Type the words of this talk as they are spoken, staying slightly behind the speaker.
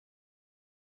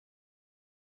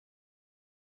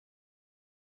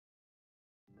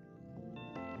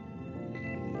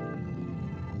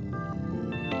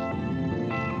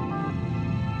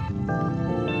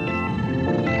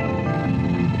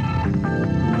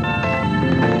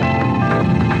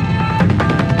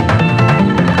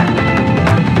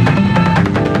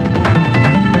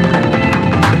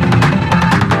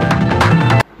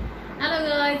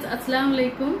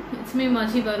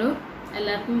മാഷി പറു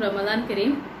എല്ലാവർക്കും റമദാൻ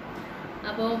കരീം.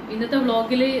 അപ്പോൾ ഇന്നത്തെ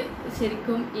വ്ളോഗിൽ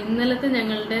ശരിക്കും ഇന്നലത്തെ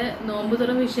ഞങ്ങളുടെ നോമ്പ്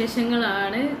തുറ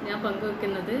വിശേഷങ്ങളാണ് ഞാൻ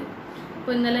പങ്കുവെക്കുന്നത്.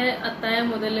 അപ്പോൾ ഇന്നലെ അത്തായ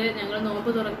മുതൽ ഞങ്ങൾ നോമ്പ്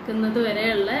തുറക്കുന്നത്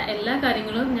വരെയുള്ള എല്ലാ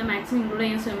കാര്യങ്ങളും ഞാൻ മാക്സിമം ഇൻക്ലൂഡ്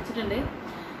ചെയ്യാൻ ശ്രമിച്ചിട്ടുണ്ട്.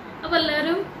 അപ്പോൾ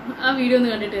എല്ലാവരും ആ വീഡിയോ ഒന്ന്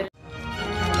കണ്ടിട്ട് വരും.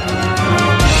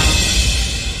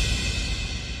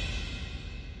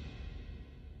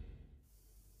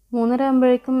 3:30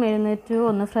 ആകുമ്പോഴേക്കും എഴുന്നേറ്റു,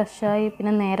 ഒന്ന് ഫ്രഷായി,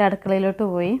 പിന്നെ നേരെ അടുക്കളയിലോട്ട്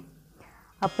പോയി.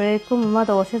 അപ്പോഴേക്കും ഉമ്മ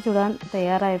ദോശ ചുടാൻ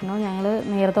തയ്യാറായിരുന്നു. ഞങ്ങൾ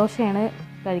നീർദോശയാണ്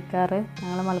കഴിക്കാറ്,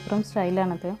 ഞങ്ങൾ മലപ്പുറം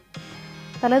സ്റ്റൈലാണത്.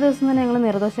 തലേ ദിവസം തന്നെ ഞങ്ങൾ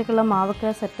നീർദോശയ്ക്കുള്ള മാവൊക്കെ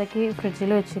സെറ്റാക്കി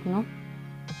ഫ്രിഡ്ജിൽ വെച്ചിരുന്നു.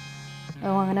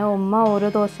 അങ്ങനെ ഉമ്മ ഓരോ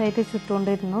ദോശയായിട്ട്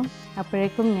ചുട്ടുകൊണ്ടിരുന്നു.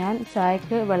 അപ്പോഴേക്കും ഞാൻ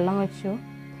ചായക്ക് വെള്ളം വെച്ചു.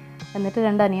 എന്നിട്ട്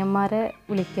 2 അനിയന്മാരെ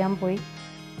വിളിക്കാൻ പോയി.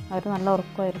 അവർ നല്ല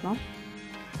ഉറക്കമായിരുന്നു.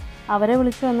 അവരെ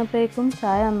വിളിച്ച് വന്നപ്പോഴേക്കും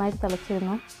ചായ നന്നായിട്ട്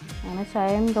തിളച്ചിരുന്നു. അങ്ങനെ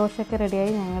ചായയും ദോശയൊക്കെ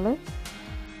റെഡിയായി. ഞങ്ങൾ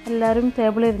എല്ലാവരും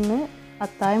ടേബിളിരുന്ന്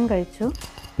അത്താഴം കഴിച്ചു.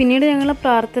 പിന്നീട് ഞങ്ങൾ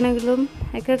പ്രാർത്ഥനകളും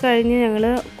ഒക്കെ കഴിഞ്ഞ് ഞങ്ങൾ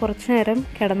കുറച്ച് നേരം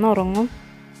കിടന്നുറങ്ങും.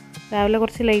 രാവിലെ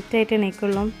കുറച്ച് ലേറ്റായിട്ട്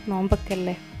എണീക്കുള്ളൂ, നോമ്പൊക്കെ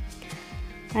അല്ലേ.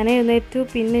 അങ്ങനെ എഴുന്നേറ്റു.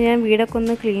 പിന്നെ ഞാൻ വീടൊക്കെ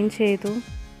ഒന്ന് ക്ലീൻ ചെയ്തു.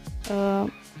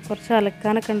 കുറച്ച്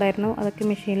അലക്കാനൊക്കെ ഉണ്ടായിരുന്നു, അതൊക്കെ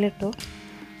മെഷീനിലിട്ടു.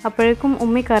 അപ്പോഴേക്കും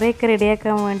ഉമ്മി കറിയൊക്കെ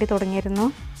റെഡിയാക്കാൻ വേണ്ടി തുടങ്ങിയിരുന്നു.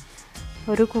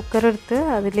 ഒരു കുക്കറെടുത്ത്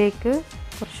അതിലേക്ക്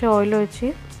കുറച്ച് ഓയിൽ ഒഴിച്ച്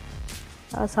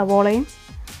സവോളയും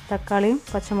തക്കാളിയും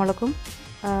പച്ചമുളകും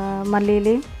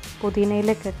മല്ലിയിലയും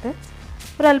പുതിനയിലൊക്കെ ഇട്ട്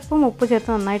ഒരല്പം ഉപ്പ് ചേർത്ത്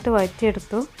നന്നായിട്ട്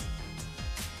വഴറ്റിയെടുത്തു.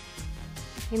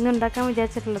 ഇന്നുണ്ടാക്കാൻ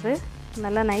വിചാരിച്ചിട്ടുള്ളത്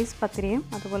നല്ല നൈസ് പത്തിരിയും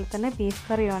അതുപോലെ തന്നെ ബീഫ്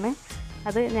കറിയുമാണ്.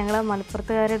 അത് ഞങ്ങളെ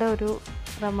മലപ്പുറത്തുകാരുടെ ഒരു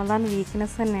റമദാൻ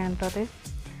വീക്ക്നെസ് തന്നെയാണ് കേട്ടോ. അത്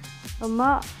ഉമ്മ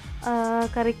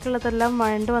കറിക്കുള്ളതെല്ലാം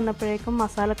വഴണ്ട് വന്നപ്പോഴേക്കും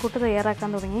മസാലക്കൂട്ട് തയ്യാറാക്കാൻ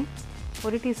തുടങ്ങി.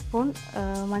 1 ടീസ്പൂൺ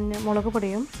മുളക്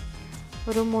പൊടിയും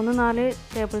ഒരു 3-4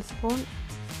 ടേബിൾ സ്പൂൺ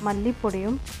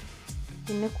മല്ലിപ്പൊടിയും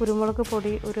പിന്നെ കുരുമുളക്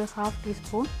പൊടി ഒരു 1/2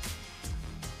 ടീസ്പൂൺ,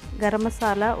 ഗരം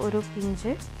മസാല ഒരു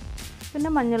പിഞ്ച്, പിന്നെ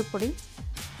മഞ്ഞൾപ്പൊടി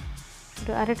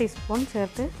ഒരു 1/2 ടീസ്പൂൺ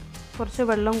ചേർത്ത് കുറച്ച്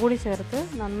വെള്ളം കൂടി ചേർത്ത്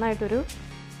നന്നായിട്ടൊരു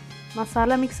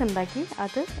മസാല മിക്സ് ഉണ്ടാക്കി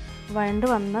അത് വഴണ്ട്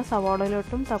വന്ന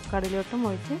സവാളയിലോട്ടും തക്കാളിയിലോട്ടും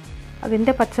ഒഴിച്ച്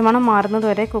അതിൻ്റെ പച്ചമണം മാറുന്നത്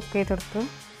വരെ കുക്ക് ചെയ്തെടുത്തു.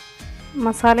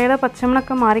 മസാലയുടെ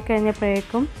പച്ചമണമൊക്കെ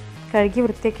മാറിക്കഴിഞ്ഞപ്പോഴേക്കും കഴുകി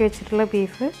വൃത്തിയാക്കി വെച്ചിട്ടുള്ള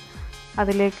ബീഫ്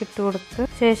അതിലേക്ക് ഇട്ട് കൊടുത്ത്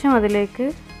ശേഷം അതിലേക്ക്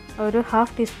ഒരു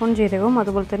 1/2 ടീസ്പൂൺ ജീരകവും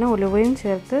അതുപോലെ തന്നെ ഉലുവയും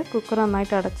ചേർത്ത് കുക്കർ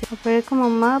നന്നായിട്ട് അടച്ചു. അപ്പോഴേക്കും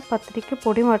അമ്മ പത്തിരിക്ക്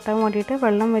പൊടി വാട്ടാൻ വേണ്ടിയിട്ട്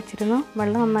വെള്ളം വെച്ചിരുന്നു.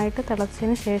 വെള്ളം നന്നായിട്ട്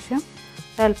തിളച്ചതിന് ശേഷം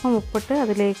അല്പം ഉപ്പിട്ട്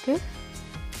അതിലേക്ക്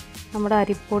നമ്മുടെ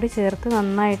അരിപ്പൊടി ചേർത്ത്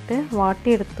നന്നായിട്ട്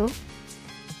വാട്ടിയെടുത്തു.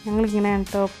 ഞങ്ങളിങ്ങനെയാണ്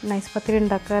കേട്ടോ നൈസ് പത്തിരി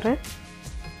ഉണ്ടാക്കാറ്.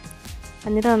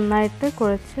 എന്നിട്ട് നന്നായിട്ട്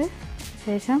കുഴച്ച്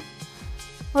ശേഷം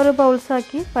ഓരോ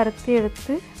ബൗൾസാക്കി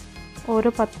പരത്തിയെടുത്ത് ഓരോ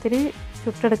പത്തിരി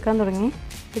ചുട്ടെടുക്കാൻ തുടങ്ങി.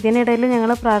 ഇതിനിടയിൽ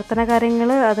ഞങ്ങൾ പ്രാർത്ഥന കാര്യങ്ങൾ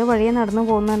അത് വഴിയെ നടന്നു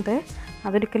പോകുന്നുണ്ട്.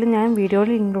 അതൊരിക്കലും ഞാൻ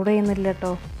വീഡിയോയിൽ ഇൻക്ലൂഡ് ചെയ്യുന്നില്ല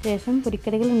കേട്ടോ. ശേഷം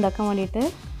പൊരിക്കടികൾ ഉണ്ടാക്കാൻ വേണ്ടിയിട്ട്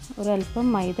ഒരല്പം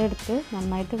മൈദ എടുത്ത്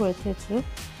നന്നായിട്ട് കുഴച്ച് വെച്ചു.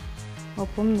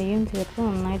 ഉപ്പും നെയ്യും ചേർത്ത്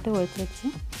നന്നായിട്ട് കുഴച്ച് വെച്ചു.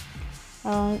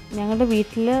 ഞങ്ങളുടെ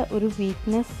വീട്ടിൽ ഒരു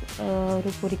വീക്ക്നെസ്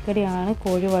ഒരു പൊരിക്കടിയാണ്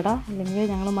കോഴിവട, അല്ലെങ്കിൽ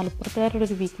ഞങ്ങൾ മലപ്പുറത്തുകാരുടെ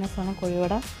ഒരു വീക്ക്നെസ്സാണ്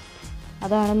കോഴിവട.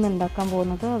 അതാണ് ഇന്ന് ഉണ്ടാക്കാൻ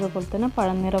പോകുന്നത്. അതുപോലെ തന്നെ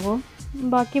പഴനിറവും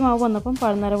ബാക്കി മാവ് വന്നപ്പം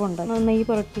പഴനിറവുണ്ട്. നെയ്യ്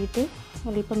പുരട്ടിയിട്ട്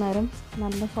അല്പം നേരം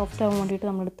നല്ല സോഫ്റ്റ് ആവാൻ വേണ്ടിയിട്ട്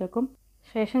നമ്മൾ എടുത്തേക്കും.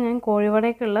 ശേഷം ഞാൻ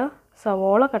കോഴിവടയ്ക്കുള്ള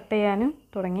സവോള കട്ട് ചെയ്യാനും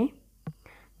തുടങ്ങി.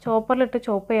 ചോപ്പറിലിട്ട്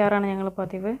ചോപ്പ് ചെയ്യാറാണ് ഞങ്ങൾ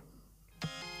പതിവ്.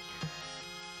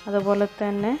 അതുപോലെ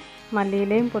തന്നെ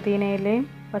മല്ലിയിലയും പുതിനയിലയും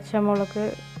പച്ചമുളക്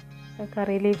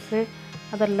കറി ലീവ്സ്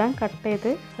അതെല്ലാം കട്ട്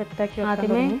ചെയ്ത് സെറ്റാക്കി.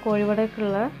 ആദ്യമേ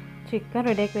കോഴിവടയ്ക്കുള്ള ചിക്കൻ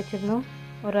റെഡിയാക്കി വെച്ചിരുന്നു.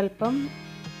 ഒരല്പം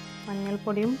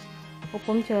മഞ്ഞൾപ്പൊടിയും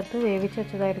ഉപ്പും ചേർത്ത് വേവിച്ച്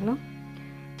വെച്ചതായിരുന്നു.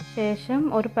 ശേഷം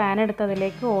ഒരു പാൻ എടുത്ത്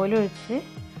അതിലേക്ക് ഓയിൽ ഒഴിച്ച്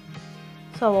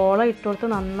സവോള ഇട്ട് കൊടുത്ത്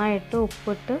നന്നായിട്ട്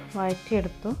ഉപ്പിട്ട്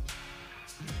വഴറ്റിയെടുത്തു.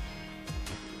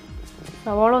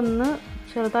 സവോള ഒന്ന്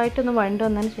ചെറുതായിട്ടൊന്ന് വഴണ്ട്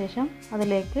വന്നതിന് ശേഷം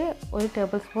അതിലേക്ക് 1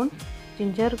 table spoon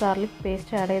ginger garlic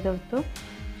paste add ചെയ്തെടുത്തു.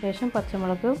 ശേഷം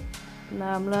പച്ചമുളക്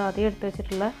നമ്മൾ ആദ്യം എടുത്ത്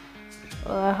വെച്ചിട്ടുള്ള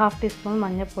 1/2 ടീസ്പൂൺ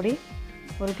മഞ്ഞൾപ്പൊടി,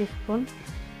 1 ടീസ്പൂൺ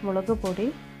മുളക് പൊടി,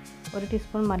 1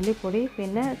 ടീസ്പൂൺ മല്ലിപ്പൊടി,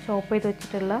 പിന്നെ ചോപ്പ് ചെയ്ത്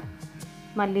വെച്ചിട്ടുള്ള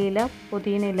മല്ലിയില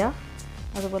പുതിനയില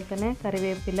അതുപോലെ തന്നെ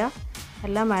കറിവേപ്പില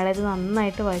എല്ലാം ആഡ് ചെയ്ത്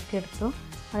നന്നായിട്ട് വഴറ്റിയെടുത്തു.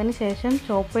 അതിനുശേഷം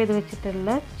ചോപ്പ് ചെയ്ത്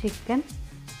വെച്ചിട്ടുള്ള ചിക്കൻ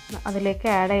അതിലേക്ക്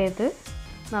ആഡ് ചെയ്ത്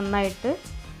നന്നായിട്ട്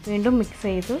വീണ്ടും മിക്സ്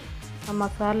ചെയ്തു. ആ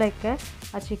മസാലയൊക്കെ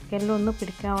ആ ചിക്കനിലൊന്ന്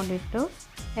പിടിക്കാൻ വേണ്ടിയിട്ടു.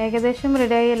 ഏകദേശം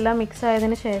റെഡിയായി എല്ലാം മിക്സ്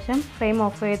ആയതിനു ശേഷം ഫ്ലെയിം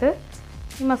ഓഫ് ചെയ്ത്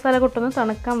ഈ മസാല കൂട്ടൊന്ന്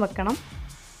തണുക്കാൻ വെക്കണം.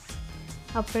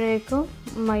 അപ്പോഴേക്കും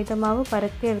മൈദമാവ്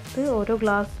പരത്തിയെടുത്ത് ഓരോ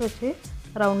ഗ്ലാസ് വെച്ച്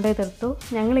റൗണ്ട് ചെയ്തെടുത്തു.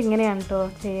 ഞങ്ങളിങ്ങനെയാണ് കേട്ടോ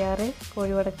ചെയ്യാറ്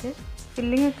കോഴിവടക്ക്.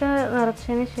 ഫില്ലിംഗ് ഒക്കെ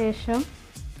നിറച്ചതിന് ശേഷം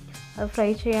അത് ഫ്രൈ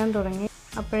ചെയ്യാൻ തുടങ്ങി.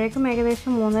 അപ്പോഴേക്കും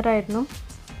ഏകദേശം 3:30 ആയിരുന്നു.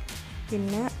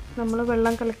 പിന്നെ നമ്മൾ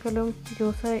വെള്ളം കലക്കലും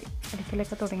ജ്യൂസ്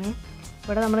അടിക്കലൊക്കെ തുടങ്ങി.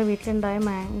 ഇവിടെ നമ്മുടെ വീട്ടിലുണ്ടായ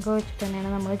മാംഗോ വെച്ചിട്ട് തന്നെയാണ്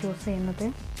നമ്മൾ ജ്യൂസ് ചെയ്യുന്നത്.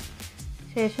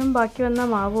 ശേഷം ബാക്കി വന്ന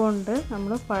മാവ് കൊണ്ട്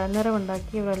നമ്മൾ പഴനിറം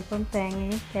ഉണ്ടാക്കി. ഇവിടെ അല്പം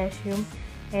തേങ്ങയും കാഷ്യൂവും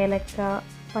ഏലക്ക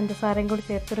പഞ്ചസാരയും കൂടി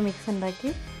ചേർത്തൊരു മിക്സ് ഉണ്ടാക്കി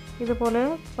ഇതുപോലെ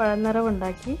പഴനിറം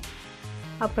ഉണ്ടാക്കി.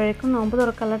 അപ്പോഴേക്കും നോമ്പ്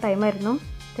തുറക്കാനുള്ള ടൈമായിരുന്നു.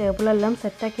 ടേബിളെല്ലാം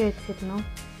സെറ്റാക്കി വെച്ചിരുന്നു.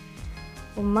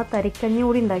 ഉമ്മ തരിക്കഞ്ഞി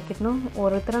കൂടി ഉണ്ടാക്കിയിരുന്നു.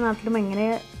 ഓരോരുത്തരുടെ നാട്ടിലും എങ്ങനെ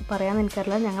പറയാമെന്ന്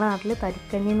എനിക്കറിയില്ല. ഞങ്ങളുടെ നാട്ടിൽ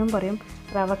തരിക്കഞ്ഞി എന്നും പറയും,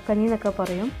 റവക്കഞ്ഞി എന്നൊക്കെ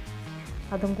പറയും.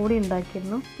 അതും കൂടി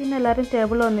ഉണ്ടാക്കിയിരുന്നു. പിന്നെ എല്ലാവരും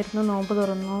ടേബിൾ വന്നിരുന്നു, നോമ്പ്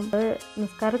തുറന്നു. അത്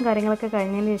നിസ്കാരം കാര്യങ്ങളൊക്കെ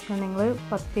കഴിഞ്ഞതിന് ശേഷം ഞങ്ങൾ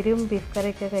പത്തിരിയും ബീഫ്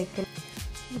കറിയൊക്കെ കഴിക്കൽ.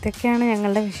 ഇതൊക്കെയാണ്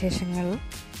ഞങ്ങളുടെ വിശേഷങ്ങൾ.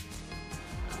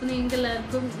 അപ്പോൾ നിങ്ങൾക്ക്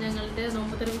എല്ലാവർക്കും ഞങ്ങളുടെ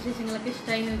നോമ്പ് തുറ വിശേഷങ്ങളൊക്കെ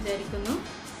ഇഷ്ടമായി എന്ന് വിചാരിക്കുന്നു.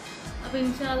 അപ്പോൾ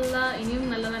ഇൻഷാ അല്ലാഹ് ഇനിയും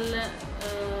നല്ല നല്ല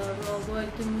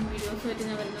വ്ളോഗുമായിട്ടും വീഡിയോസുമായിട്ടും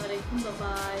ഞാൻ വരുന്നവരേക്കും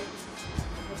ബൈ.